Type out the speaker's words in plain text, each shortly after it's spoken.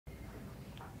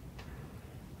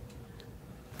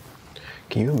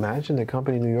Can you imagine the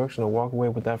company in New York's gonna walk away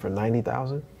with that for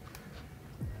 $90,000?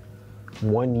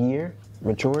 1 year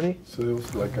maturity? So it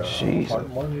was like a Jesus.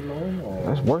 hard money loan? Or?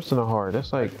 That's worse than a hard.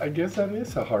 That's like. I guess that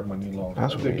is a hard money loan.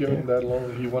 That's what they're we giving did. that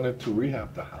loan. He wanted to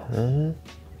rehab the house. Mm-hmm.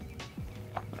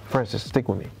 Francis, stick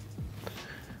with me.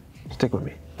 Stick with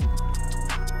me.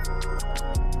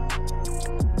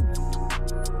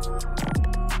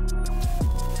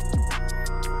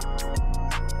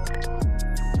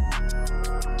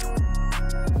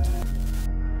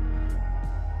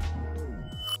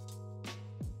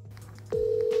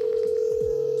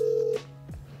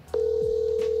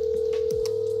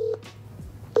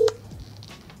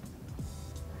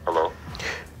 Hello.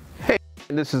 Hey,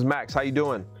 this is Max. How you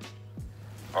doing?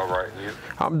 All right, you?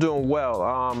 I'm doing well.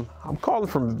 I'm calling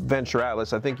from Venture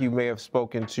Atlas. I think you may have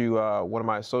spoken to one of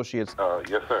my associates.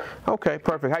 Yes, sir. Okay,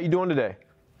 perfect. How you doing today?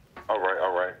 All right,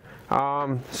 all right.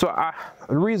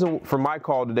 The reason for my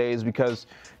call today is because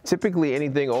typically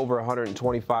anything over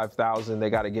 125,000, they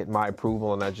got to get my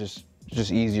approval, and that's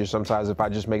just easier sometimes if I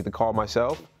just make the call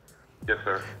myself. Yes,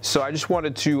 sir. So I just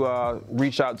wanted to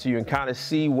reach out to you and kind of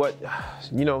see what,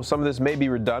 some of this may be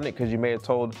redundant because you may have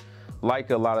told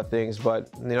Leica a lot of things, but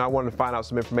I wanted to find out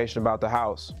some information about the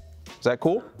house. Is that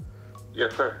cool?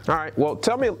 Yes, sir. All right. Well,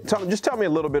 tell me a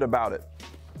little bit about it.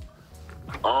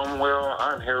 Well,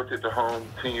 I inherited the home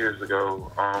 10 years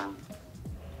ago.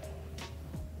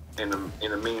 In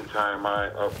the meantime, I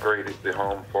upgraded the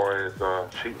home as far as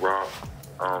sheetrock,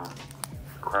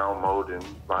 crown molding,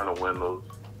 vinyl windows,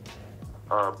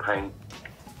 paint,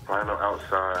 vinyl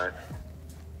outside,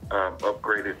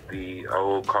 upgraded the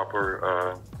old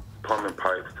copper plumbing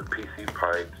pipes to PC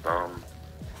pipes,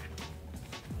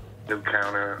 new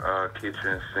counter,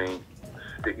 kitchen sink,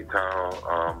 sticky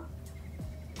tile,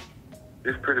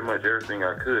 just pretty much everything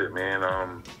I could, man.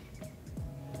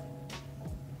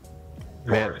 As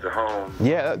far as the home,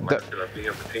 yeah, like I said, I've been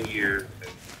here for 10 years,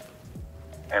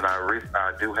 and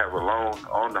I do have a loan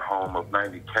on the home of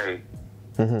 $90K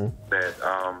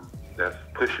that's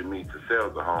pushing me to sell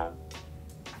the home.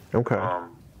 Okay.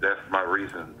 That's my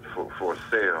reason for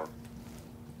sale.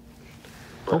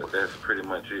 But that's pretty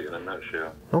much it in a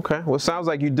nutshell. Okay. Well, it sounds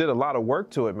like you did a lot of work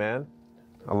to it, man.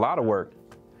 A lot of work.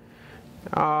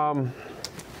 I'm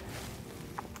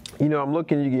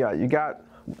looking. You got.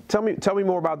 Tell me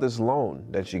more about this loan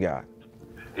that you got.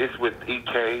 It's with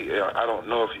EK. I don't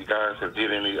know if you guys have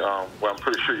did any. Well, I'm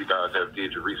pretty sure you guys have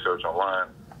did your research online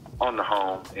on the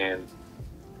home, and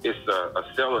it's a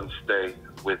sell and stay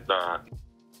with. I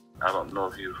don't know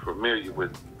if you're familiar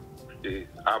with the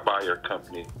iBuyer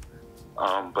company,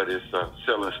 but it's a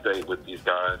sell and stay with these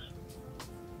guys,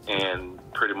 and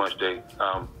pretty much they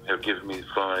have given me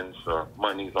funds,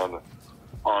 monies on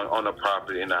the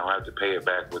property, and I'll have to pay it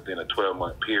back within a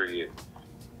 12-month period.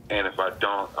 And if I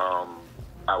don't,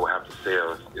 I will have to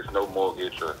sell. It's no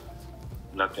mortgage or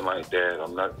nothing like that.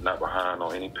 I'm not behind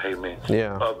on any payments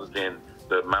other than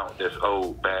the amount that's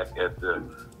owed back at the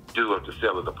due of the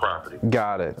sale of the property.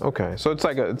 Got it. Okay. So it's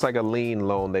like a lien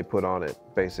loan they put on it,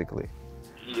 basically.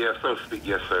 Yeah, so to speak.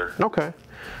 Yes, sir. Okay.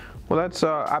 Well, that's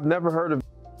I've never heard of.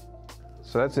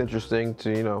 So that's interesting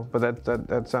to but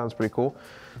that sounds pretty cool.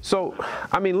 So,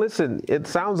 I mean, listen, it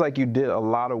sounds like you did a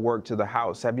lot of work to the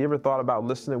house. Have you ever thought about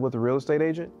listing it with a real estate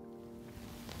agent?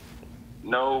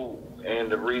 No, and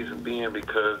the reason being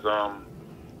because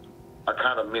I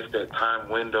kind of missed that time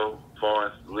window as far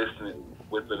as listening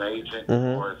with an agent,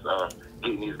 as far as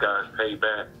getting these guys paid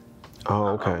back. Oh,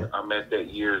 okay. I'm at that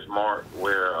year's mark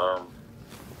where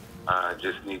I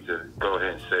just need to go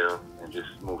ahead and sell and just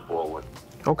move forward.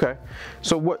 Okay.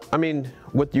 So what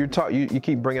you're you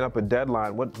keep bringing up a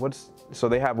deadline. So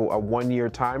they have a 1 year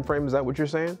time frame? Is that what you're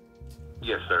saying?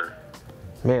 Yes, sir.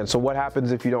 Man, so what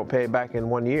happens if you don't pay it back in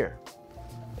 1 year?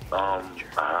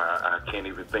 I can't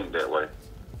even think that way.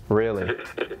 Really?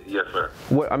 Yes, sir.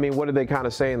 What do they kind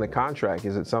of say in the contract?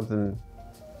 Is it something?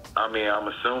 I'm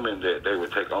assuming that they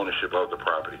would take ownership of the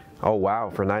property. Oh wow,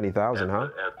 for $90,000, huh?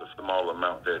 At the small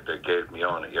amount that they gave me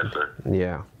on it, yes, sir.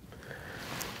 Yeah.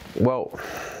 Well,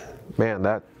 man,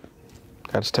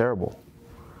 that's terrible.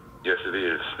 Yes, it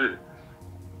is.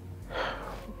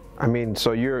 I mean,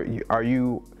 so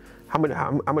how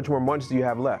much more months do you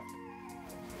have left?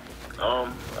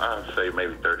 I'd say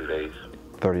maybe 30 days.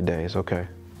 30 days, okay.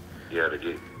 Yeah, to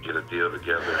get a deal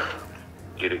together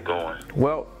and get it going.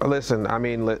 Well, listen, I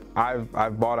mean,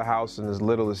 I've bought a house in as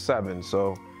little as 7,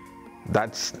 so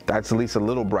that's at least a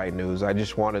little bright news. I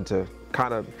just wanted to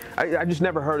kind of, I just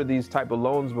never heard of these type of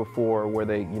loans before where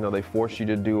they force you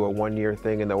to do a 1 year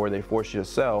thing or they force you to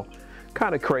sell.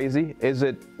 kind of crazy. Is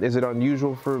it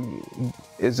unusual for?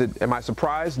 Am I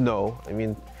surprised? No. I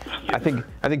mean, I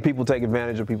think people take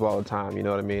advantage of people all the time. You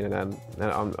know what I mean? And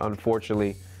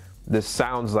unfortunately, this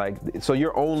sounds like, so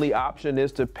your only option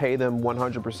is to pay them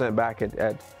 100% back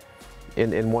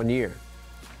in 1 year.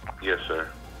 Yes, sir.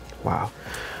 Wow.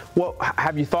 Well,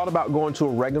 have you thought about going to a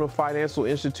regular financial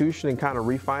institution and kind of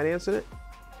refinancing it?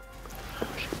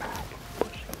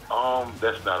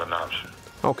 That's not an option.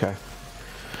 Okay.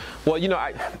 Well, you know,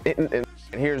 I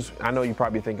know you're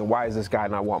probably thinking, why is this guy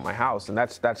not want my house? And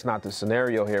that's not the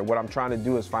scenario here. What I'm trying to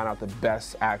do is find out the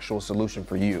best actual solution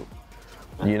for you.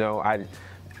 You know,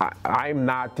 I'm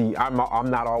not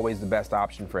always the best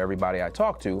option for everybody I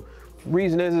talk to.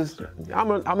 Reason is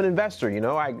I'm an investor. You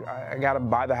know, I got to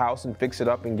buy the house and fix it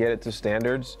up and get it to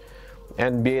standards,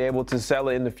 and be able to sell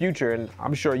it in the future. And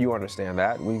I'm sure you understand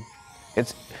that.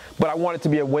 But I want it to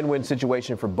be a win-win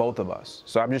situation for both of us.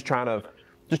 So I'm just trying to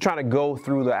go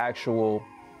through the actual,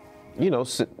 you know,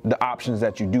 the options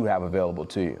that you do have available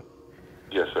to you.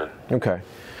 Yes, sir. Okay.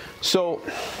 So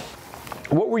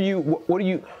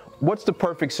what's the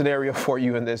perfect scenario for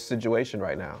you in this situation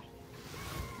right now?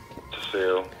 To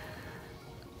sell.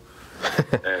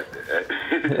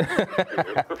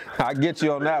 I get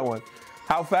you on that one.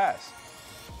 How fast?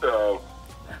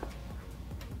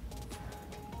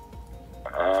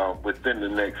 Within the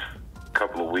next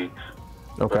couple of weeks.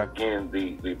 Okay. But again,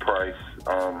 the price,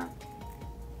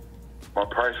 my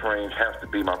price range has to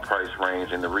be my price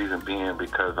range, and the reason being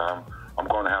because I'm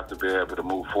going to have to be able to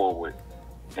move forward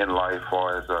in life, as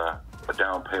far as a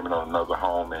down payment on another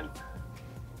home, and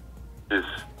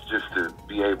just to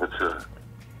be able to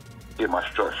get my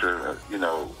structure, you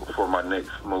know, for my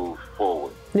next move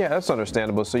forward. Yeah, that's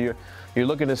understandable. So you're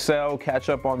looking to sell, catch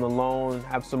up on the loan,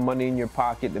 have some money in your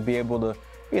pocket to be able to,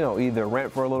 you know, either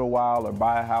rent for a little while or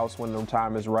buy a house when the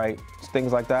time is right,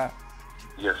 things like that?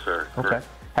 Yes, sir. Okay. Correct.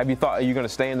 Have you thought, are you going to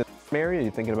stay in the area, or are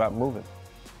you thinking about moving?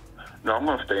 No, I'm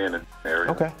going to stay in the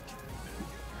area. Okay.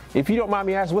 If you don't mind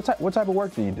me asking, what type of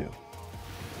work do you do?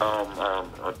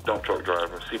 A dump truck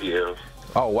driver, CDLs.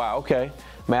 Oh, wow, okay.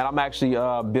 Man, I'm actually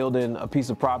building a piece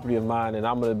of property of mine, and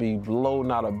I'm going to be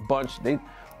loading out a bunch.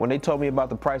 When they told me about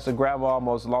the price of gravel, I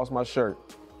almost lost my shirt.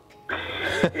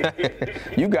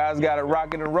 You guys got it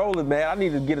rocking and rolling, man. I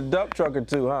need to get a dump truck or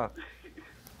two, huh?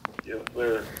 Yes,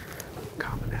 sir.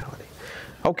 Commonality.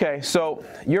 Okay, so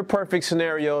your perfect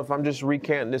scenario, if I'm just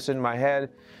recanting this in my head,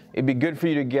 it'd be good for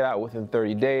you to get out within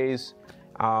 30 days.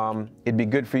 It'd be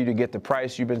good for you to get the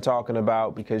price you've been talking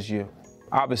about, because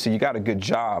obviously you got a good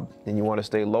job and you want to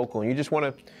stay local, and you just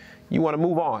want to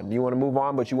move on. You want to move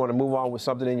on, but you want to move on with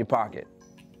something in your pocket.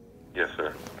 Yes,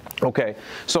 sir. Okay,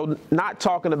 so not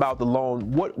talking about the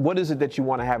loan, what is it that you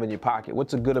want to have in your pocket?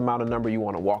 What's a good amount of number you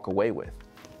want to walk away with?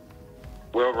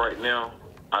 Well, right now,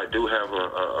 I do have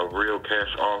a real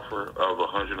cash offer of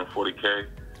 $140K.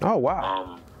 Oh,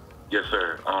 wow. Yes,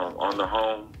 sir. On the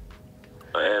home,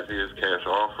 as is cash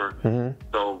offer. Mm-hmm.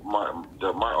 So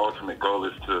my ultimate goal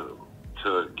is to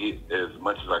get as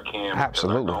much as I can.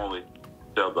 Absolutely. I can only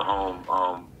sell the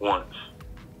home once.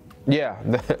 Yeah,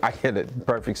 I get it.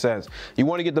 Perfect sense. You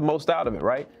want to get the most out of it,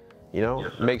 right? You know,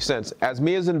 yes, sir. Makes sense. As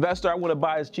me as an investor, I want to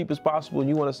buy as cheap as possible, and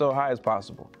you want to sell high as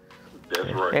possible.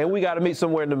 That's right. And we got to meet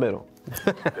somewhere in the middle.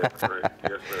 That's right.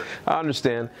 Yes, sir. I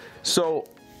understand. So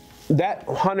that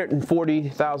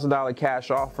 $140,000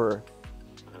 cash offer,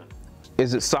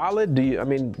 is it solid?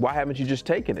 Why haven't you just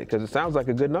taken it? Because it sounds like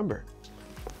a good number.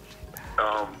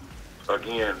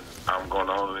 Again, I'm going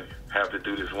to only have to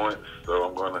do this once, so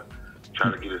I'm going to try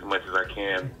to get as much as I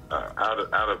can out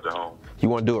of the home. You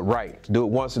want to do it right. Do it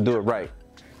once and do it right.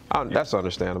 That's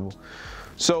understandable.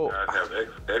 So I have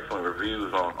excellent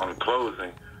reviews on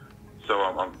closing,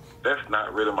 so that's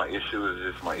not really my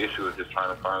issue. My issue is just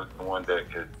trying to find someone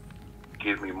that could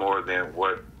give me more than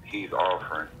what he's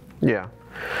offering. Yeah.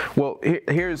 Well,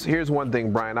 here's one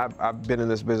thing, Brian. I've been in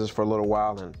this business for a little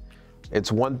while, and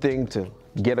it's one thing to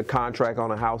get a contract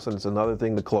on a house, and it's another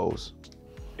thing to close.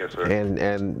 Yes, sir.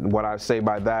 And what I say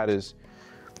by that is,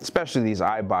 especially these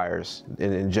iBuyers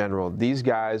in general, these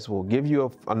guys will give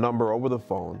you a number over the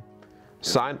phone,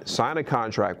 sign a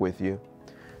contract with you,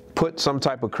 put some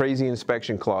type of crazy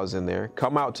inspection clause in there,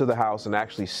 come out to the house and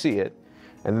actually see it,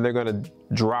 and then they're going to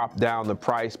drop down the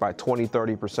price by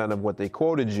 20-30% of what they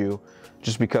quoted you,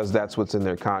 just because that's what's in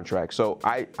their contract. So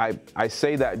I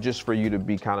say that just for you to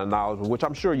be kind of knowledgeable, which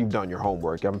I'm sure you've done your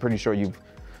homework. I'm pretty sure you've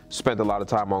spent a lot of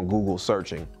time on Google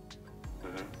searching.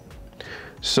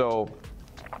 So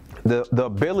the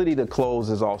ability to close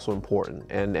is also important,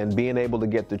 and being able to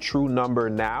get the true number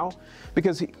now,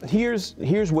 because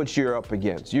here's what you're up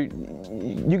against. You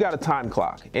got a time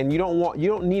clock, and you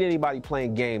don't need anybody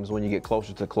playing games when you get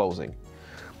closer to closing.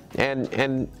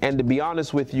 And to be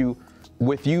honest with you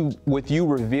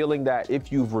revealing that,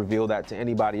 if you've revealed that to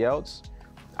anybody else,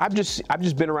 I've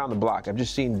just been around the block. I've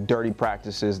just seen dirty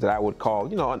practices that I would call,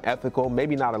 unethical,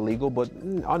 maybe not illegal, but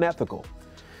unethical.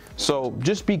 So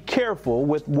just be careful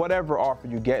with whatever offer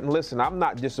you get. And listen, I'm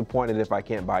not disappointed if I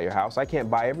can't buy your house. I can't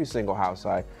buy every single house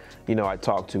I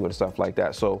talk to and stuff like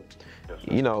that. So,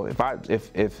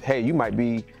 if hey, you might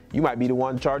be the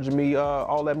one charging me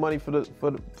all that money for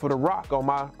the rock on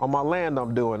my land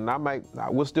I'm doing, and I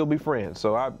will still be friends.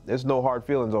 So there's no hard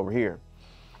feelings over here.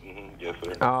 Yes,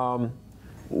 sir.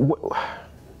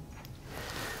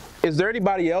 Is there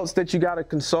anybody else that you got to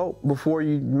consult before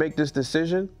you make this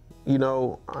decision?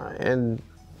 And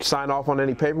sign off on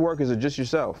any paperwork? Is it just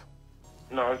yourself?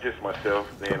 No, it's just myself.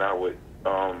 Then I would,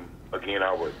 I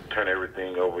would turn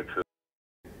everything over to,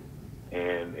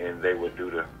 and they would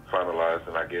do the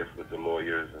finalizing, I guess, with the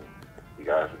lawyers, and you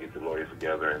guys would get the lawyers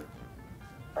together, and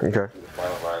I guess do the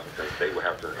finalizing, because they would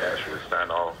have to actually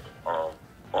sign off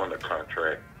on the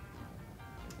contract.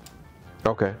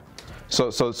 Okay, so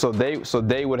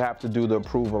they would have to do the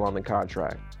approval on the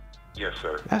contract. Yes,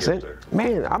 sir. That's yes, it. Sir.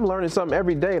 Man, I'm learning something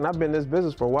every day, and I've been in this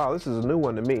business for a while. This is a new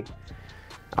one to me.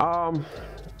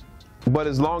 But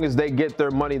as long as they get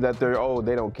their money that they're owed,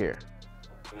 they don't care.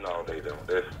 No, they don't.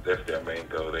 That's their main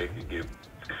goal. They can give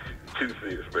 2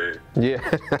 cents, man. Yeah,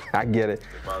 I get it.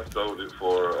 If I sold it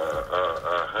for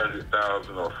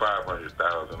 100,000 or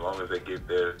 500,000, as long as they get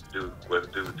their due, what's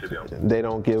due to them. They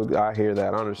don't give. I hear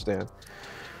that. I understand.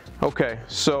 Okay,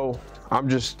 so I'm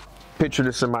just picture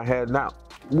this in my head now.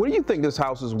 What do you think this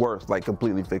house is worth, like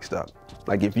completely fixed up?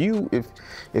 Like if you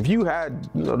had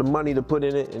the money to put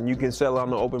in it and you can sell it on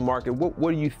the open market, what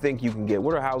do you think you can get?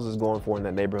 What are houses going for in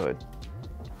that neighborhood?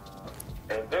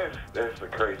 And that's a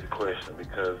crazy question,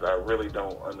 because I really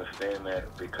don't understand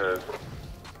that, because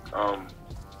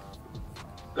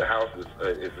the house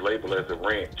is labeled as a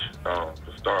ranch for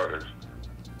starters.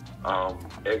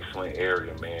 Excellent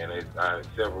area, man.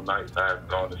 Several nights I've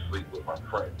gone to sleep with my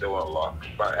front door unlocked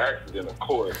by accident, of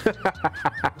course.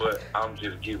 But I'm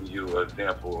just giving you an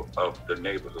example of the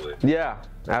neighborhood. Yeah,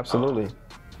 absolutely.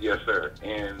 Yes, sir.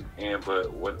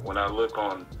 But when I look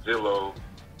on Zillow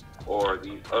or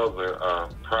these other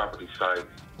property sites,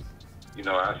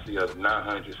 I see a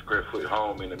 900 square foot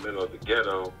home in the middle of the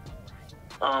ghetto.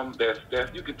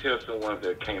 That's you can tell someone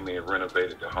that came in and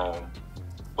renovated the home,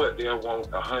 but they'll want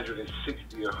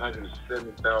 $160,000 or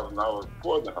 $170,000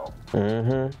 for the home.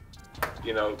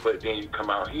 Mm-hmm. But then you come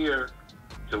out here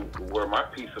to where my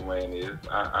piece of land is.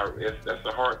 That's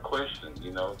a hard question,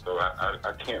 So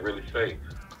I can't really say,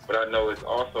 but I know it's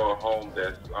also a home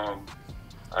that's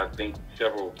I think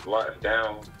several blocks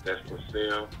down that's for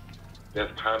sale.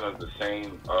 That's kind of the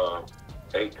same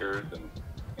acres,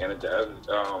 and it does.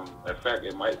 In fact,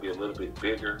 it might be a little bit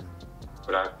bigger,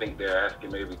 but I think they're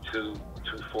asking maybe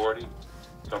 $240,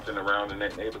 something around in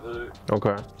that neighborhood.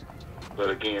 Okay. But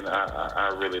again,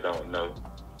 I really don't know.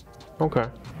 Okay.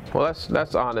 Well,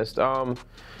 that's honest.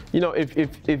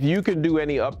 If you can do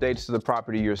any updates to the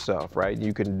property yourself, right?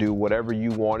 You can do whatever you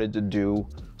wanted to do.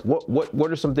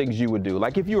 What are some things you would do?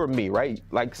 Like if you were me, right?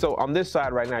 Like, so on this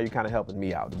side right now, you're kind of helping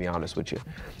me out, to be honest with you.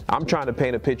 I'm trying to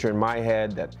paint a picture in my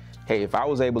head that, hey, if I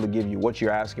was able to give you what you're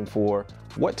asking for,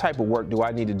 what type of work do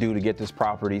I need to do to get this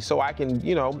property so I can,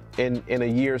 in a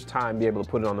year's time, be able to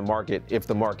put it on the market, if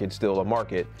the market's still a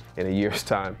market in a year's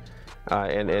time,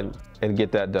 and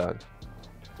get that done?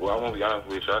 Well, I'm gonna be honest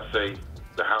with you. I say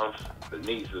the house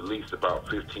needs at least about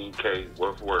 $15K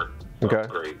worth of work. Okay.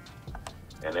 Great.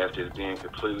 And that's just being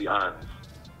completely honest.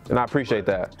 And I appreciate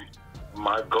that.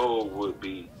 My goal would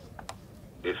be,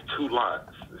 it's 2 lots.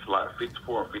 It's lot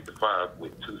 54 and 55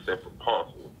 with 2 separate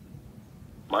parcels.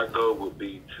 My goal would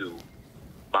be to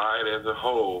buy it as a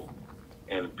whole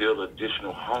and build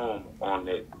additional home on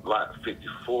that lot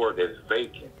 54 that's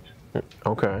vacant.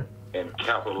 Okay. And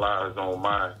capitalize on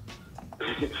my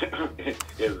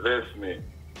investment.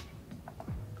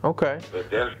 Okay. But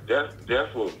that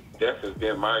has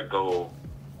been my goal.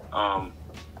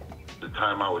 The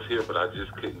time I was here, but I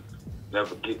just couldn't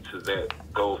never get to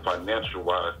that goal financial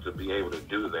wise to be able to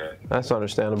do that. That's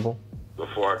understandable.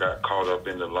 Before I got caught up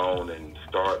in the loan and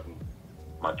starting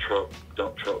my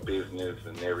dump truck business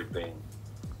and everything.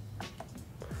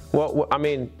 Well, I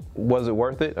mean, was it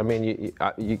worth it? I mean,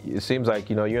 it seems like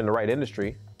you're in the right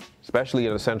industry, especially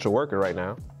an essential worker right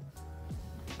now.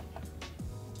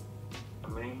 I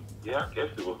mean, yeah, I guess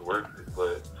it was worth it,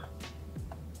 but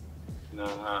you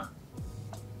know,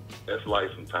 that's life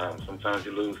sometimes. Sometimes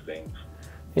you lose things.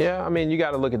 Yeah, I mean, you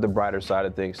got to look at the brighter side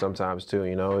of things sometimes too,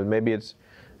 you know. And maybe it's,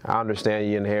 I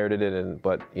understand you inherited it,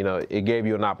 but you know, it gave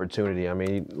you an opportunity. I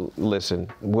mean, listen,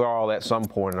 we're all at some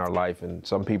point in our life, and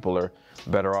some people are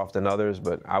better off than others.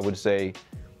 But I would say,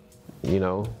 you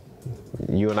know,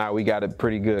 you and I, we got it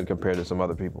pretty good compared to some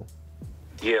other people.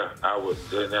 Yeah, I would,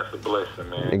 and that's a blessing,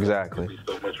 man. Exactly. It could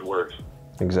be so much worse.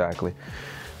 Exactly.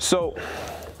 So,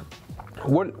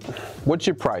 what's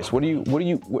your price?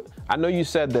 I know you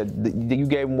said that you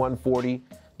gave him 140.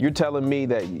 You're telling me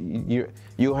that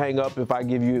you'll hang up if I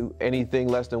give you anything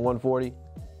less than 140?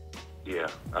 Yeah,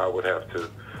 I would have to.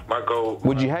 My goal.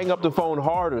 Would you hang up the phone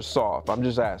hard or soft? I'm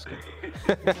just asking.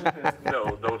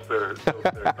 No, sir. No,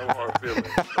 sir. No hard feelings.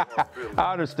 No hard feelings.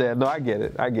 I understand. No, I get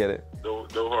it. No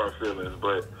hard feelings.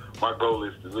 But my goal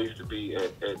is at least to be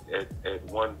at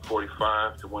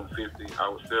 145 to 150. I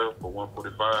would sell for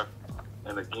 145.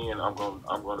 And again, I'm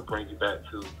going to bring you back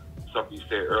to something you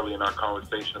said earlier in our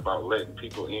conversation about letting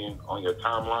people in on your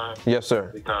timeline. Yes,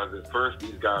 sir. Because at first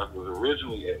these guys was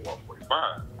originally at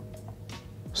 145.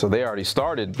 So they already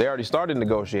started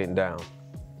negotiating down.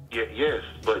 Yeah, yes,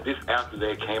 but this after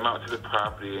they came out to the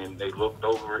property and they looked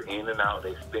over in and out.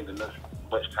 They spent as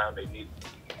much time they need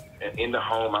in the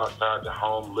home, outside the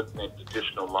home, looking at the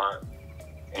additional lot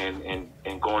and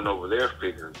going over their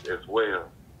figures as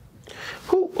well.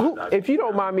 Who if you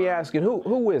don't mind me asking,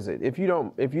 who is it? If you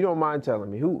don't mind telling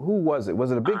me, who was it?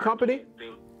 Was it a big company?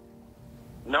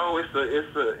 No, it's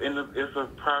a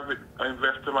private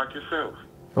investor like yourself.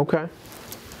 Okay.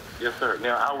 Yes, sir.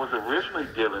 Now I was originally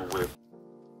dealing with,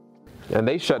 and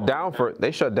they shut down for a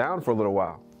little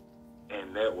while.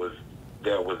 And that was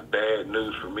bad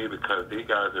news for me because these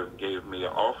guys have gave me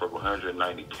an offer of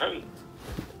 190K.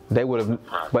 They would have,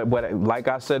 but like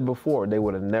I said before, they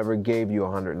would have never gave you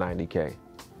 190K.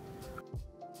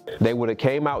 They would have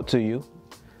came out to you,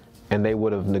 and they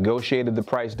would have negotiated the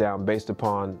price down based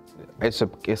upon. It's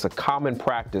a common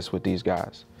practice with these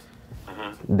guys.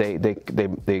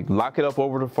 Mm-hmm. They lock it up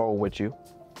over the phone with you.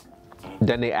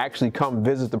 Then they actually come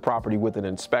visit the property with an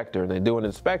inspector. They do an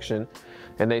inspection,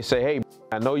 and they say, "Hey,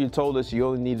 I know you told us you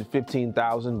only needed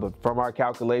 15,000, but from our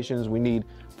calculations, we need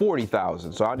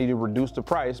 40,000. So I need to reduce the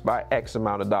price by X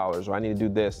amount of dollars, or I need to do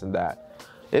this and that."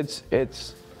 It's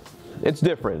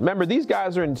different. Remember, these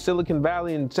guys are in Silicon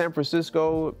Valley, in San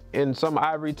Francisco, in some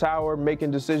ivory tower, making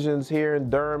decisions here in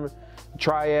Durham,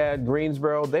 Triad,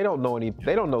 Greensboro. They don't know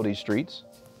these streets.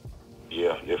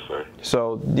 Yeah, yes, sir.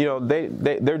 So, you know,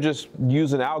 they're just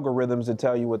using algorithms to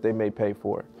tell you what they may pay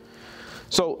for it.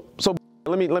 So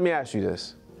let me ask you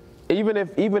this. Even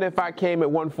if I came at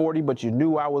 140, but you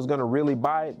knew I was gonna really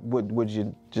buy it, would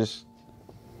you just,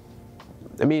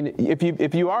 I mean, if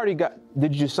you already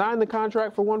did you sign the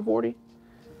contract for 140?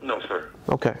 No, sir.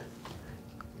 Okay.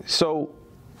 So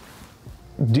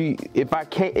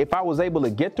if I was able to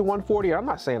get to 140, I'm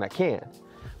not saying I can,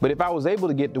 but if I was able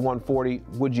to get to 140,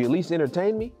 would you at least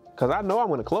entertain me? Because I know I'm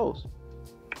gonna close.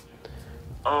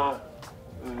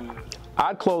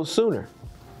 I'd close sooner.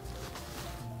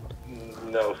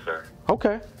 No, sir.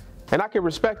 Okay. And I can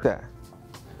respect that.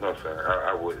 No, sir.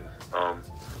 I wouldn't.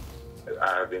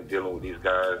 I've been dealing with these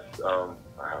guys.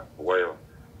 Well,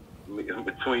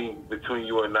 between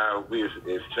you and I, we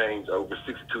exchanged over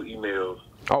 62 emails.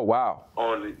 Oh, wow.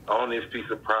 On this piece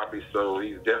of property. So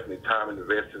he's definitely time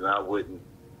invested, and I wouldn't.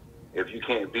 If you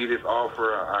can't beat this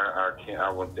offer, I can't.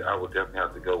 I would definitely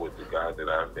have to go with the guy that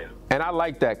I've been. And I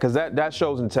like that, because that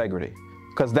shows integrity.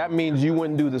 Because that means you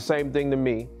wouldn't do the same thing to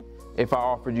me if I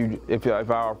offered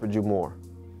you more.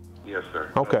 Yes, sir.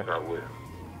 Okay. Yes, I would.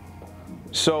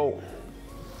 So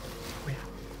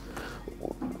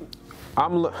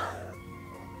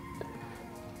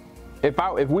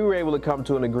if we were able to come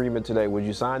to an agreement today, would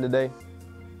you sign today?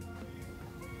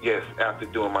 Yes, after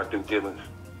doing my due diligence.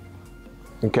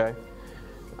 Okay.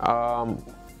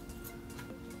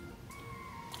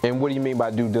 And what do you mean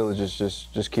by due diligence?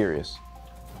 Just curious.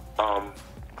 As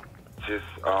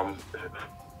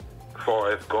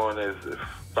far as going as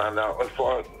find out as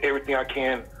far as everything I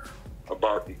can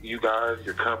about you guys,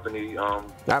 your company,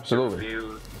 absolutely. Your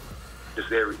reviews,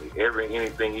 just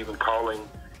anything, even calling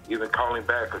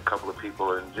back a couple of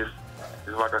people, and just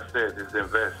like I said, just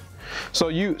invest. So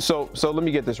let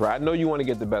me get this right. I know you want to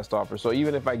get the best offer. So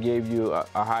even if I gave you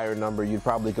a higher number, you'd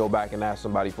probably go back and ask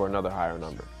somebody for another higher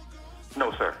number.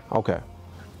 No, sir. Okay.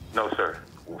 No, sir.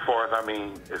 As far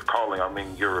as is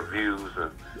calling, your reviews,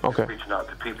 okay. Reaching out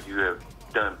to people you have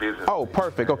done business. Oh,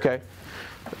 perfect. Okay.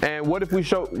 And what if we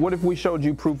showed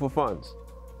you proof of funds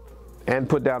and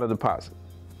put down a deposit?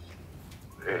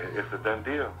 it's a done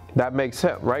deal. That makes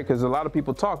sense, right? Because a lot of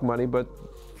people talk money, but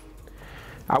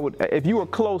I would, if you were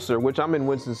closer, which I'm in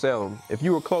Winston-Salem, if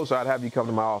you were closer, I'd have you come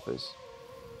to my office.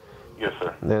 Yes,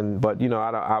 sir. Then, but you know,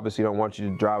 obviously don't want you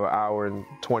to drive an hour and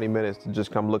 20 minutes to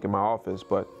just come look at my office.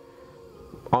 But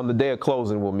on the day of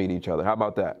closing, we'll meet each other. How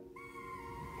about that?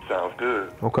 Sounds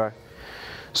good. Okay.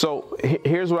 So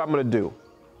here's what I'm gonna do.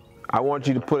 I want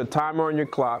you to put a timer on your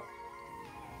clock.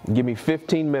 Give me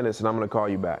 15 minutes, and I'm gonna call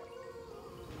you back.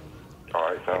 All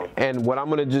right, sounds good. And what I'm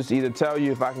gonna just either tell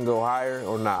you if I can go higher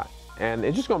or not. And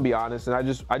it's just gonna be honest. And I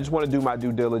just want to do my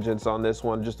due diligence on this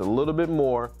one just a little bit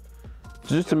more,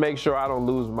 just to make sure I don't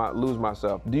lose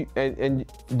myself. Do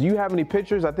you have any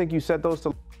pictures? I think you sent those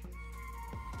to.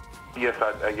 Yes,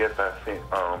 I guess I sent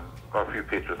a few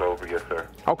pictures over. Yes, sir.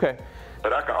 Okay.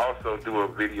 But I can also do a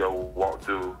video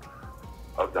walkthrough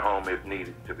of the home if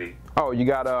needed to be. Oh, you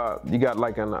got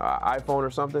like an iPhone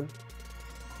or something?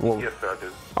 Well, Yes, sir, I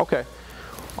do. okay.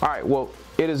 All right. Well,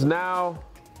 it is now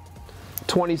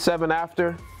 27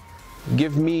 after.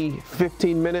 Give me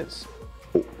 15 minutes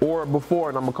or before,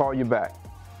 and I'm gonna call you back.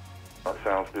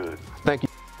 Sounds good. Thank you.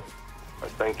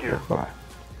 Thank you. Bye.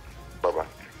 Bye-bye.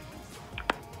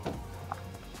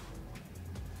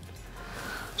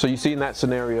 So you see in that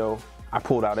scenario, I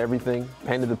pulled out everything,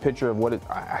 painted a picture of what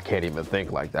I can't even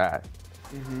think like that.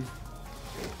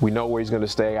 We know where he's gonna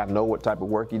stay. I know what type of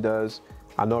work he does.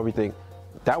 I know everything.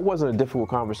 That wasn't a difficult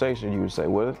conversation, you would say,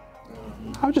 was it?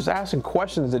 I was just asking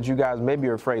questions that you guys maybe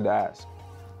are afraid to ask.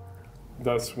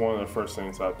 That's one of the first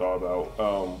things I thought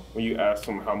about. When you asked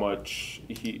him how much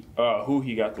who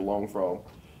he got the loan from,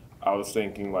 I was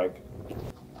thinking like,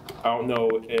 I don't know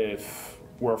if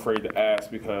we're afraid to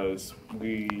ask because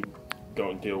we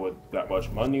don't deal with that much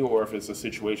money, or if it's a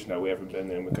situation that we haven't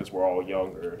been in because we're all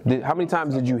younger. How many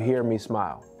times did you hear me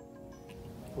smile?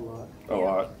 A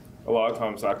lot. A lot of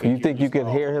times I could. You think you can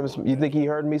hear him? You think he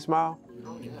heard me smile?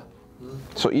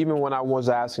 So even when I was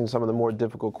asking some of the more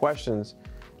difficult questions,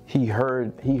 he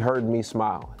heard me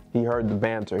smile. He heard the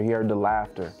banter. He heard the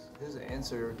laughter. His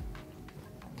answer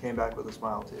came back with a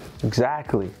smile too.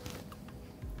 Exactly.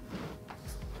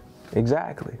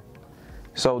 Exactly.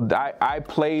 So I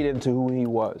played into who he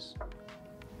was.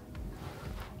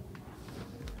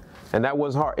 And that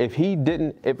was hard.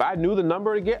 If I knew the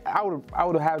number to get, I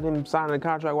would have had him sign a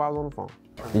contract while I was on the phone.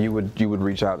 You would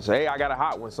reach out and say, hey, I got a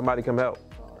hot one. Somebody come help.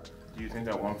 Do you think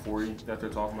that 140 that they're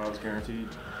talking about is guaranteed?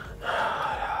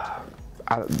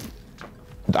 I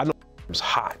know it's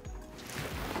hot.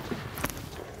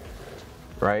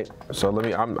 Right? So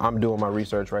I'm doing my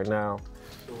research right now.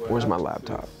 Where's my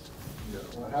laptop?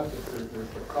 What happens is there's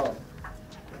a comp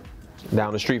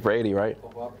Down the street for 80, right?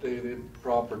 of updated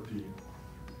property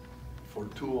for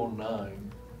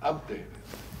 209, updated,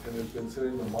 and it's been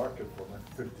sitting in the market for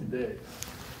like 50 days.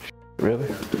 Really?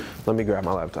 Let me grab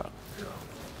my laptop.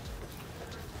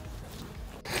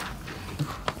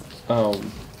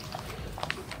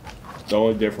 The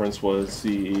only difference was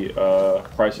the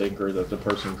price anchor that the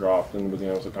person dropped in the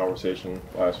beginning of the conversation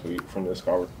last week from this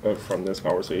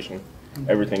conversation.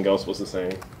 Everything else was the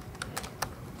same.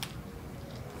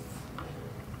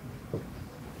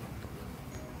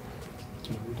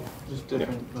 Just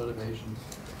different motivations.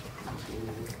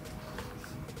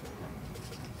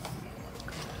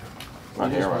 My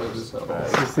You hair just wanted was to sell.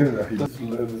 bad. Just saying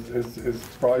that it's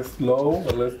priced low,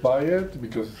 and let's buy it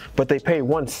because But they paid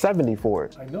 $170 for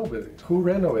it. I know, but who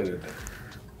renovated it?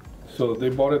 So they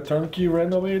bought a turnkey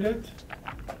renovated?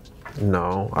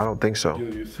 No, I don't think so.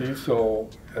 You see, so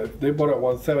if they bought at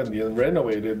 170 and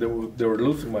renovated, they were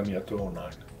losing money at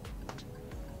 209.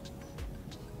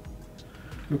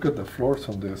 Look at the floors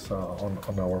on this on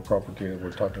our property that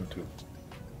we're talking to.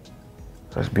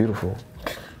 That's beautiful.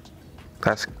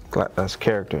 That's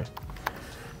character.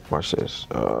 Watch this.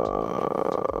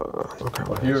 Okay.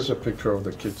 Well, here's a picture of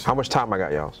the kitchen. How much time I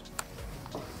got, y'all?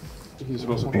 He's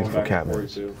supposed to go Beautiful back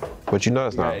cabinets. 42. But you know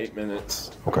that's We got not. 8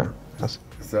 minutes. Okay. Is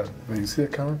that? Do you see a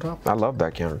countertop? I love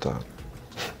that countertop.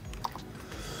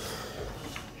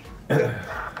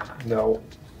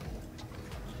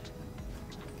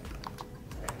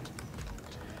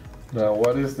 Now,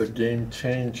 what is the game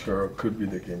changer? Or could be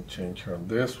the game changer on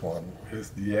this one is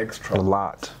the extra. A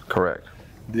lot. Correct.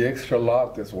 The extra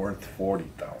lot is worth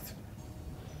 40,000.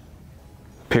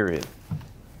 Period.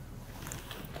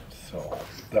 So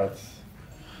that's,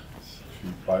 if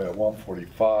you buy a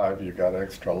 145, you got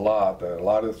extra lot. The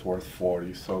lot is worth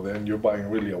 40. So then you're buying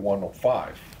really a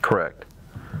 105. Correct.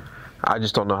 I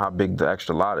just don't know how big the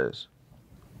extra lot is.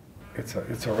 It's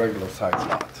a regular size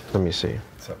lot. Let me see.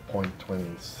 It's a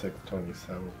 .26,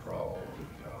 27 probably.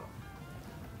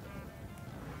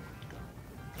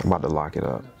 I'm about to lock it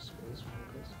up.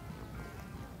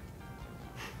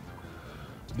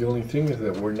 The only thing is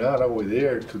that we're not over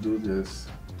there to do this.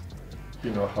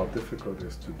 You know how difficult it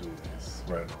is to do these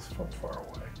rentals from far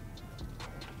away.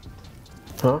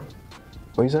 Huh?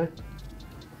 What you say?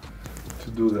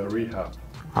 To do the rehab.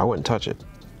 I wouldn't touch it.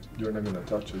 You're not gonna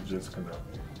touch it, just gonna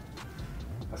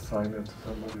assign it to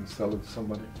somebody and sell it to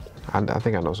somebody. I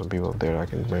think I know some people up there that I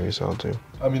can maybe sell to.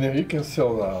 I mean, if you can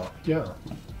sell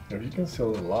if you can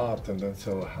sell a lot and then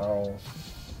sell a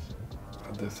house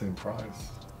at the same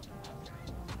price.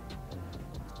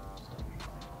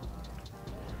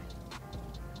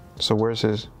 So where's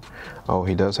his? Oh,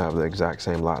 he does have the exact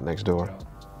same lot next door. Yeah.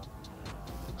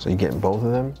 So you getting both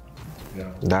of them?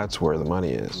 Yeah. That's where the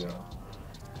money is. Yeah.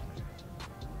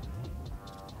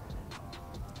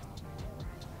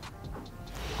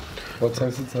 What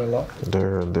size is that lot?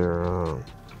 They're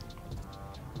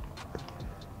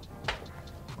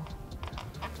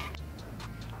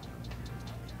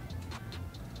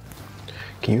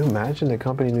Can you imagine the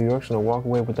company in New York's gonna walk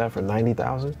away with that for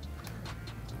 $90,000?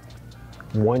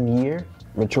 1 year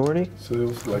maturity? So it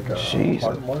was like a Jesus.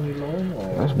 hard money loan,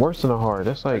 or That's worse than a hard.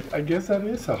 That's like I guess that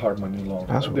is a hard money loan.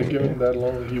 That's They what gave we him that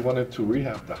loan. He wanted to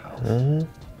rehab the house.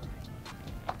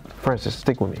 Francis,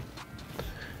 stick with me.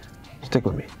 Stick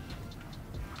with me.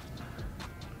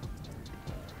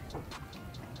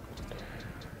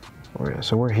 Oh yeah,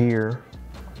 so we're here.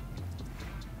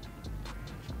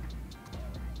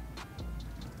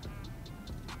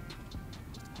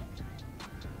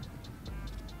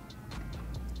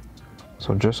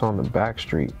 So just on the back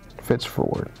street,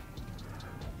 Fitzford.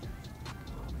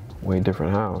 Way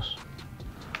different house.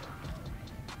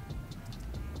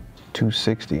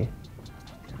 260.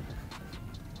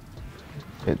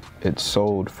 It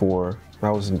sold for that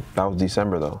was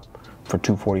December though, for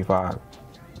 245.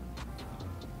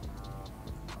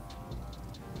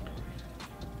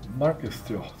 Mark is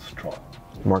still strong.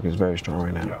 Market is very strong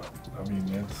right now. Yeah, I mean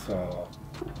it's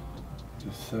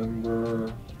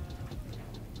December.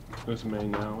 It's May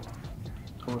now.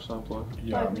 How much time left?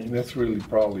 Yeah, I mean it's really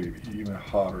probably even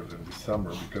hotter than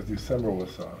December because December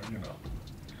was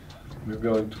we're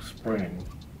going to spring.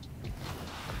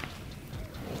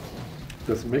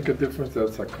 Does it make a difference that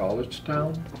it's a college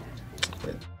town?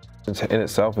 In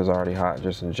itself is already hot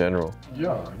just in general.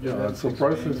 Yeah, it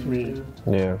surprises me.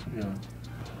 Yeah. Yeah,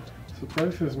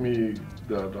 surprises me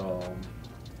that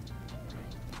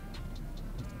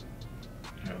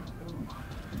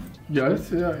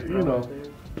it's you know.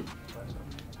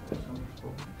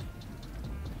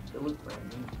 It looked brand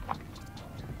new.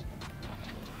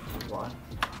 Why?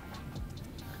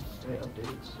 They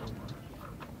updated so much.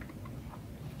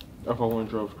 I went and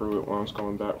drove through it when I was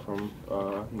coming back from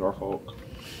Norfolk.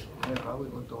 It probably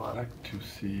looked a I'd lot. like to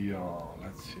see,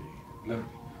 let's see.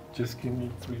 Just give me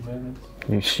 3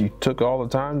 minutes. You took all the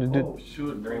time to do. Oh,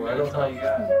 shoot. No, I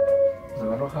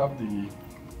don't have the.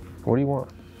 What do you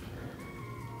want?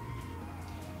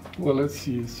 Well, let's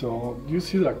see. So, you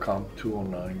see that comp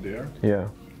 209 there? Yeah.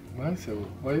 Why is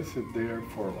it there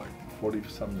for like 40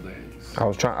 some days? I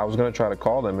was gonna try to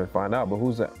call them and find out, but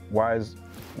who's that? Why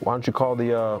don't you call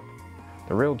the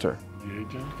realtor? The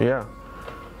agent? Yeah.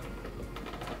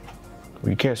 Well,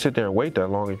 you can't sit there and wait that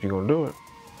long if you're gonna do it.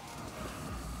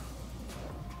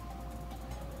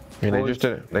 I mean, Well, they just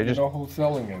You know who's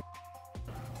selling it?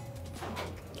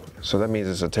 so that means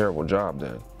it's a terrible job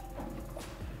then.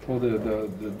 Well, the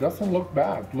doesn't look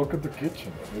bad. Look at the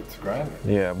kitchen. It's granite.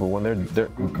 Yeah, but when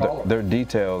their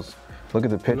details, look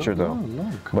at the picture though.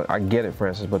 Look. But I get it,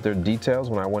 Francis, but their details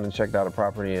when I went and checked out a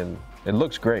property and it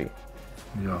looks great.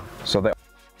 Yeah. So I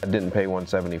didn't pay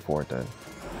 $170 for it then.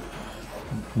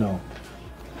 No.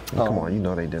 Come on, you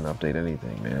know they didn't update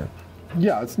anything, man.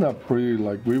 Yeah, it's not pretty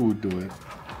like we would do it.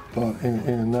 But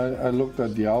and I looked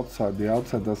at the outside. The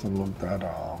outside doesn't look that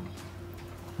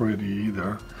pretty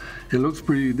either. It looks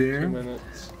pretty 2 there.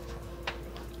 minutes.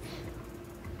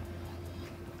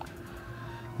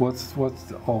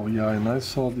 Oh yeah, and I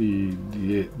saw the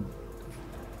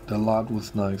lot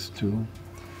was nice too.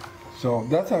 So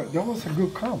that was a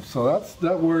good comp. So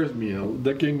that worries me.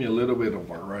 That gave me a little bit of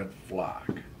a red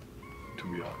flag, to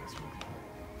be honest with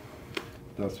you.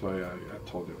 That's why I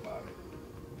told you about it.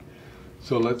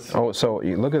 So let's. Oh, so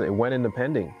you look at it. It went into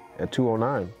pending at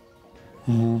 209.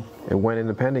 It went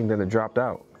into pending, then it dropped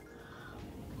out.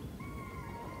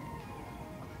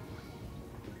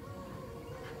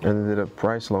 And then did a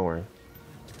price lowering.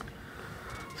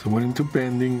 So went into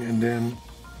pending and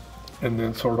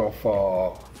then sort of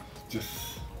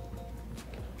just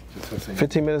I think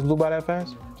 15 minutes blew by that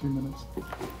fast? 2 minutes.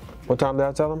 What time did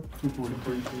I tell them?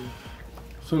 2:43.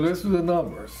 So let's do the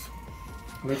numbers.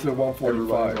 Let's say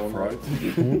 145, right?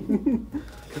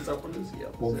 Questa polizia.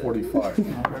 145.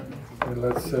 And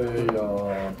let's say,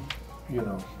 you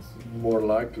know, more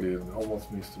likely it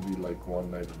almost needs to be like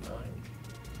 199.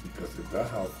 Because if that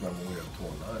house number we have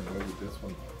 209, maybe this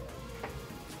one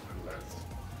less.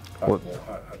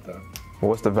 At that.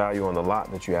 What's the value on the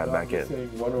lot that you had back in?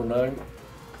 Saying 109.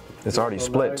 It's already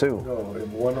split too. No,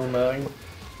 in 109.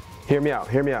 Hear me out.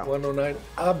 109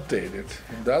 updated.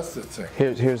 That's the thing.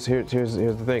 Here's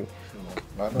the thing.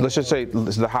 Let's just say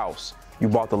it's the house. You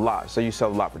bought the lot. Say you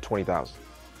sell the lot for 20,000.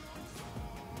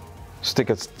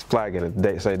 Stick a flag in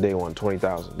it. Say day one,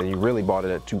 20,000. Then you really bought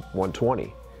it at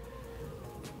 120.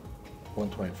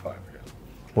 125. Yeah.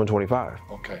 125.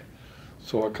 Okay.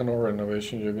 So what kind of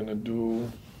renovation you're gonna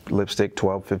do? Lipstick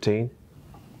 12, 15.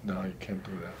 No, you can't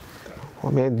do that.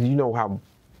 Well, man, you know how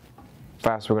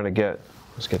fast we're gonna get.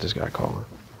 Let's get this guy calling.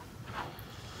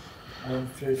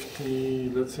 150.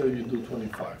 Let's say you do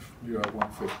 25. You're at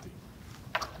 150.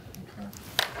 Okay.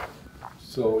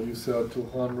 So you sell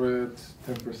 200,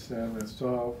 10% and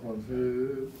stuff.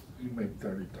 150. You make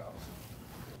 30,000.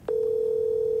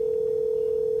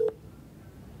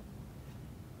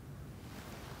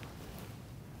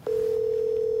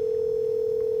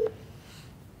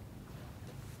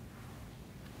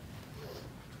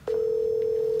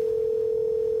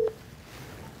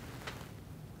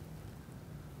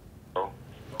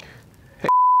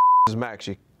 This is Max.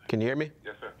 Can you hear me?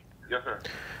 Yes, sir. Yes, sir.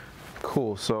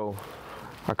 Cool. So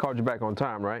I called you back on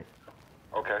time, right?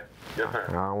 Okay. Yes, sir.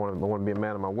 I want to be a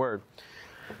man of my word.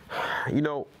 You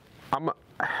know, I'm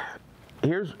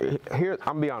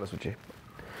gonna be honest with you.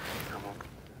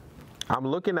 I'm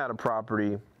looking at a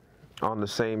property on the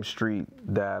same street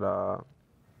that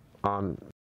on.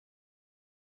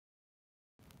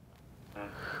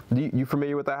 You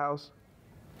familiar with that house?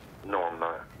 No, I'm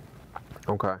not.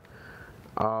 Okay.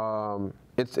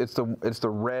 It's the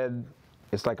red.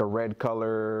 It's like a red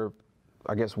color,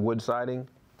 I guess, wood siding.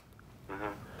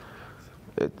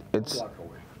 Mm-hmm. It's. Block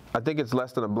away. I think it's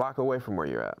less than a block away from where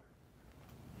you're at.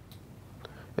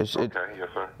 Okay. Yes,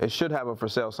 sir. It should have a for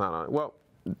sale sign on it. Well,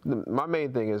 my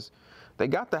main thing is, they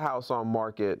got the house on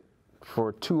market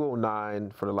for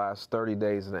 $209 for the last 30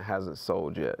 days and it hasn't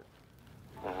sold yet.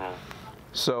 Mm-hmm.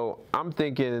 So I'm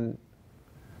thinking,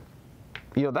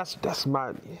 you know, that's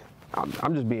my.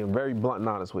 I'm just being very blunt and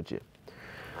honest with you.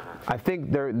 I think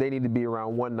they need to be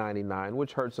around 199,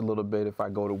 which hurts a little bit if I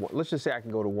go to, let's just say I can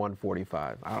go to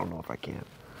 145. I don't know if I can,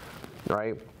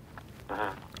 right?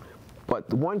 But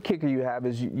the one kicker you have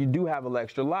is you do have an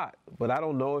extra lot, but I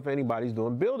don't know if anybody's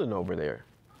doing building over there.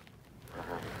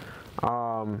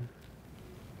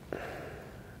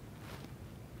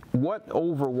 What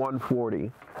over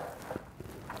 140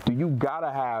 do you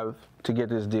gotta have to get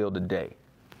this deal today?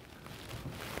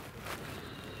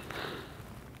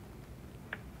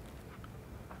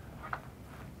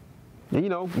 You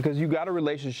know, because you got a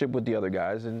relationship with the other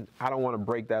guys, and I don't want to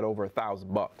break that over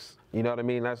 $1,000. You know what I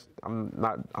mean? I'm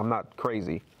not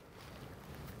crazy.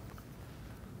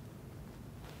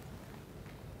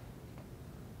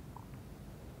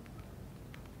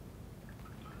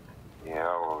 Yeah,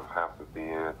 I will have to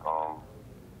be at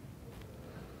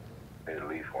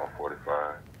least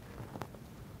 145.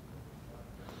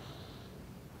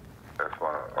 That's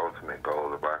my ultimate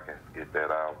goal. If I can get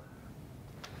that out,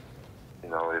 you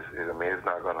know, I mean, it's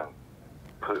not gonna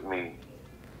put me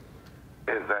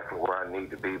exactly where I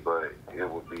need to be, but it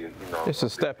would be, you know. It's a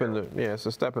step in the it's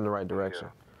a step in the right direction.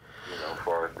 Yeah. You know, as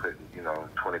far as putting, you know,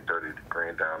 20, 30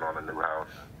 grand down on a new house.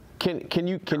 Can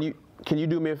you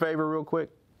do me a favor real quick?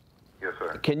 Yes,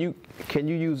 sir. Can you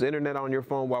use internet on your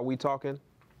phone while we talking?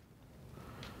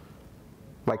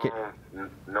 Like it?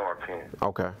 No, I can't.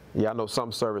 Okay. Yeah, I know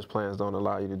some service plans don't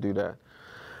allow you to do that.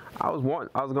 I was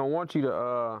gonna want you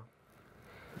to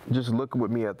just look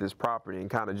with me at this property and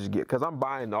kind of just get, because I'm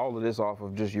buying all of this off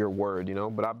of just your word, you know.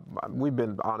 But we've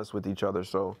been honest with each other,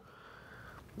 so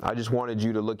I just wanted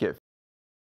you to look at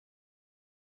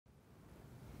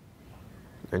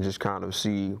and just kind of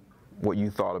see what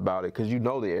you thought about it, because you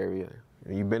know the area.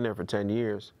 You've been there for 10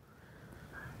 years.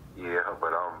 Yeah,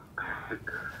 but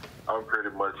I'm pretty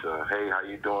much hey, how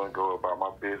you doing? Go about my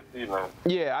business, you know.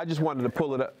 Yeah, I just wanted to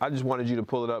pull it up. I just wanted you to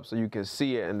pull it up so you can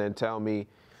see it and then tell me,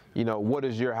 you know, what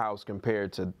is your house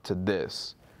compared to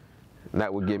this? And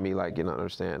that would give me, like, you know,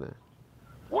 understanding.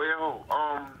 Well,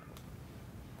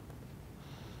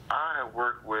 I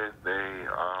worked with a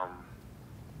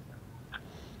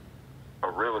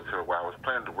realtor. Well, I was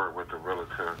planning to work with a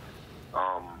realtor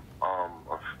a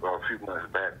few months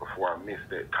back before I missed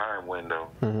that time window.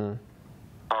 Mm-hmm.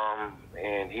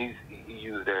 And he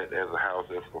used that as a house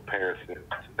as comparison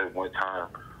at one time.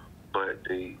 But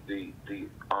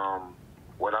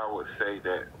what I would say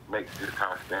that makes this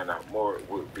house stand out more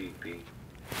would be the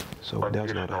So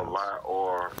there's no additional house. lot,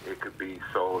 or it could be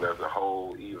sold as a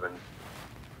whole, even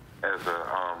as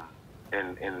a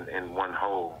in one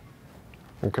whole.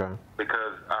 Okay.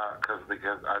 Because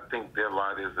I think their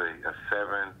lot is a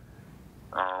 7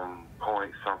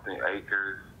 point something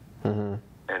acres, Mm-hmm.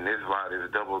 and this lot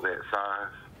is double that size.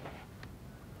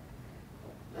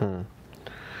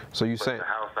 So you But saying the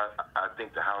house, I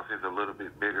think the house is a little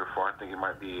bit bigger for. I think it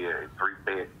might be a 3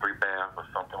 bath or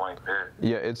something like that.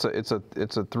 yeah, it's a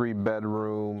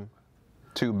 3-bedroom,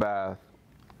 2-bath.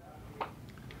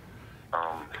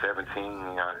 17.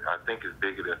 I think it's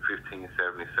bigger than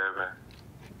 1577.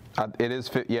 It is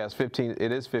it's 15.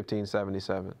 It is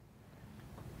 1577.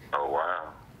 Oh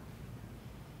wow,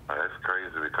 that's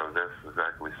crazy because that's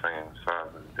exactly the same size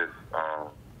as this.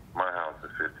 My house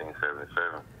is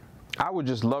 1577. I would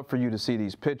just love for you to see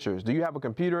these pictures. Do you have a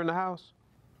computer in the house?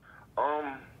 Let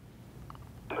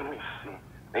me see.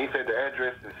 And you said the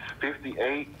address is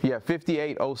 58 Yeah,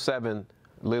 5807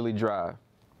 Lily Drive.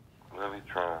 Lily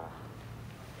Drive.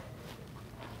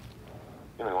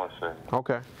 Give me 1 second.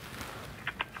 Okay.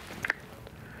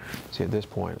 See, at this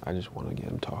point, I just want to get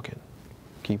him talking.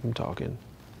 Keep him talking.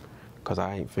 Because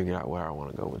I ain't figured out where I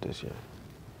want to go with this yet.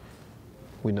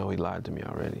 We know he lied to me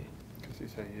already. Because he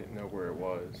said he didn't know where it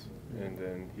was, and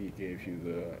then he gave you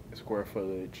the square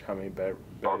footage, how many beds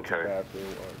and Okay.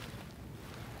 bathroom.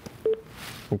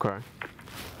 Okay.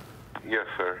 Yes,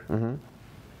 sir. Mm-hmm.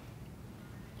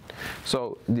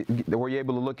 So, were you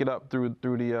able to look it up through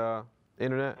the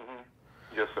internet?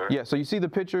 Yes, sir. Yeah, so you see the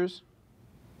pictures?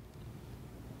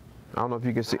 I don't know if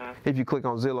you can see. If you click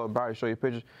on Zillow, it'll probably show you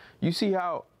pictures. You see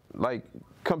how, like,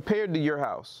 compared to your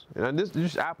house, and this is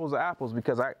just apples to apples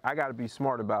because I got to be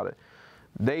smart about it.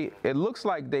 It looks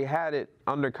like they had it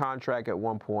under contract at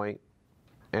one point,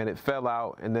 and it fell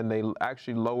out, and then they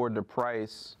actually lowered the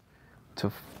price to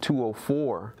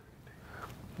 $204,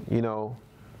 you know,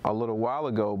 a little while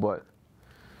ago. But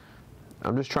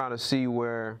I'm just trying to see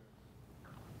where.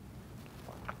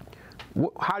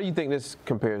 How do you think this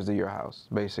compares to your house,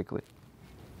 basically?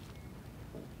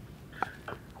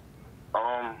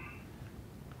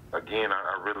 Again,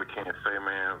 I really can't say,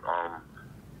 man.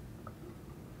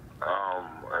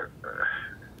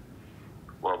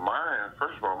 Well,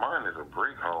 first of all, mine is a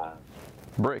brick home.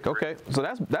 Brick, okay. So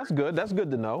that's good. That's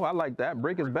good to know. I like that.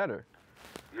 Brick is better.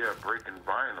 Yeah, brick and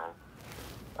vinyl.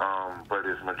 But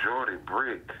it's majority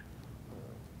brick.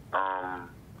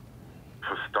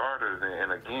 For starters,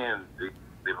 and again, the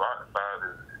lot size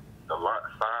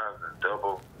is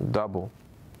double. Double.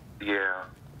 Yeah,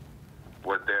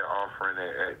 what they're offering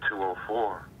at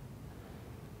 204,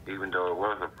 even though it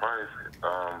was a price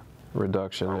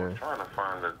Reduction I there. was trying to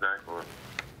find exactly what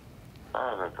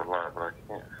size of the lot, but I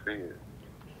can't see it.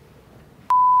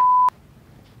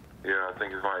 Yeah, I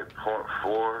think it's like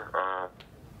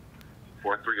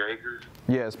 0.43 acres.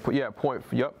 Yes, yeah,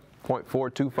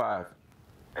 0.425.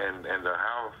 And the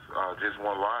house, just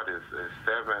one lot is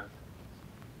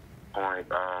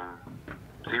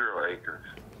 7.0 acres.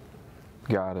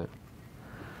 Got it.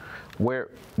 Where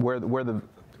it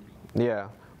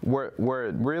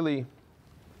really.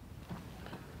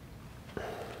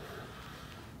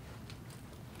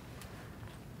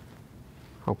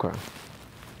 Okay.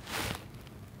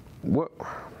 What?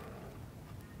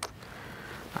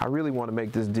 I really want to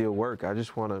make this deal work. I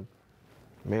just want to.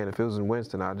 Man, if it was in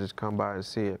Winston, I'd just come by and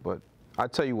see it. But I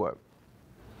tell you what,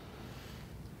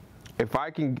 if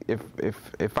I can get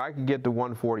to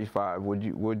 145, would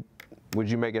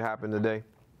you make it happen today?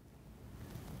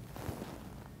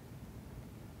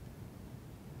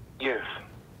 Yes.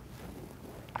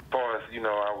 As far as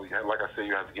like I said,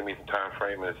 you have to give me some time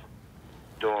frame. As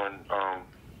doing, I'm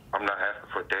not asking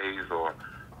for days or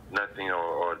nothing,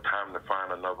 or time to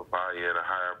find another buyer at a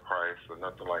higher price or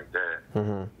nothing like that.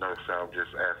 Mm-hmm. No, so I'm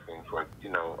just asking for the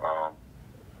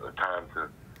time to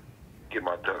get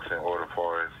my ducks in order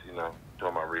for us,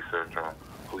 doing my research on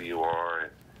who you are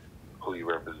and who you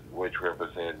represent, what you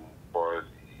represent, as far as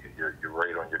your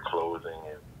rate on your closing,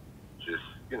 and just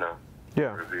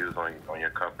Yeah. reviews on your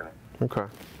company. Okay.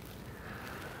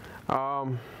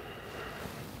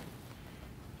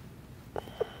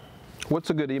 What's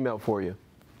a good email for you?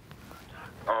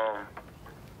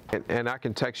 And I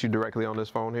can text you directly on this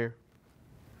phone here?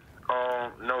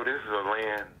 No, this is a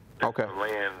land. Okay.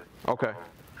 Okay.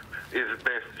 It's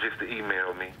best just to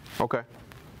email me. Okay.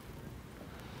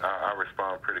 I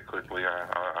respond pretty quickly.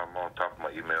 I'm on top of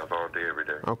my emails all day, every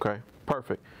day. Okay.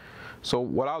 Perfect. So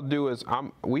what I'll do is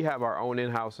we have our own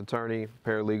in-house attorney,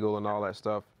 paralegal, and all that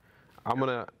stuff. I'm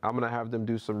gonna have them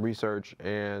do some research,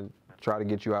 and try to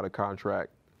get you out of contract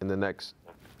in the next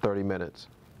 30 minutes.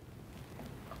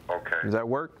 Okay. Does that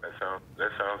work? That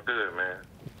sounds good, man.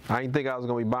 I didn't think I was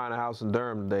gonna be buying a house in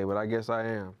Durham today, but I guess I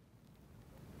am.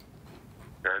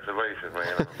 Congratulations,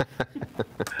 man.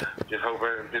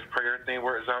 just pray everything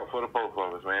works out for the both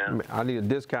of us, man. I need a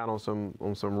discount on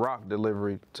some rock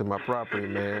delivery to my property,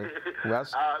 man.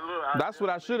 That's what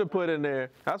I should have put in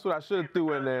there. That's what I should have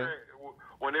threw in there.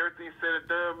 When everything's said and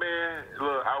done, man,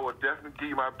 look, I will definitely give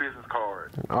you my business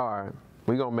card. All right,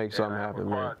 we gonna make something happen,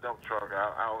 man. Dump truck.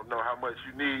 I don't know how much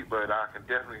you need, but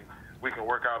we can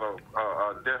work out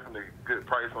a definitely good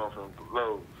price on some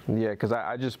loads. Yeah, cause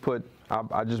I just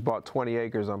bought 20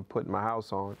 acres. I'm putting my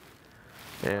house on,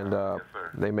 and Yes,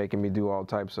 they making me do all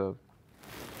types of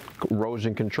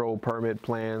erosion control permit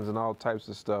plans and all types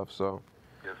of stuff. So.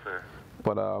 Yes, sir.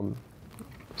 But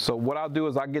so what I'll do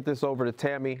is I'll get this over to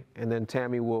Tammy, and then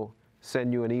Tammy will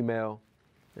send you an email,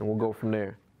 and we'll go from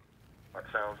there. That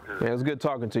sounds good. Yeah, it was good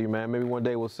talking to you, man. Maybe one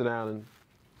day we'll sit down and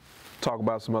talk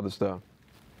about some other stuff.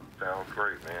 Sounds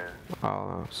great,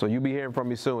 man. So you'll be hearing from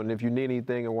me soon. And if you need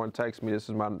anything or want to text me, this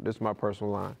is my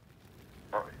personal line.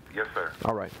 Yes, sir.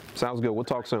 All right, sounds good. We'll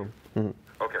talk soon.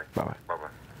 Mm-hmm. Okay. Bye-bye. Bye-bye.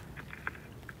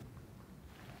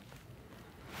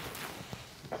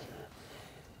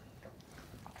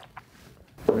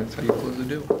 That's how you close the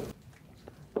deal.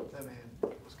 That man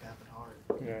was capping hard.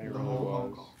 Yeah, he The really whole phone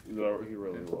was. call. He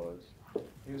really was.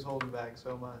 He was holding back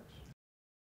so much.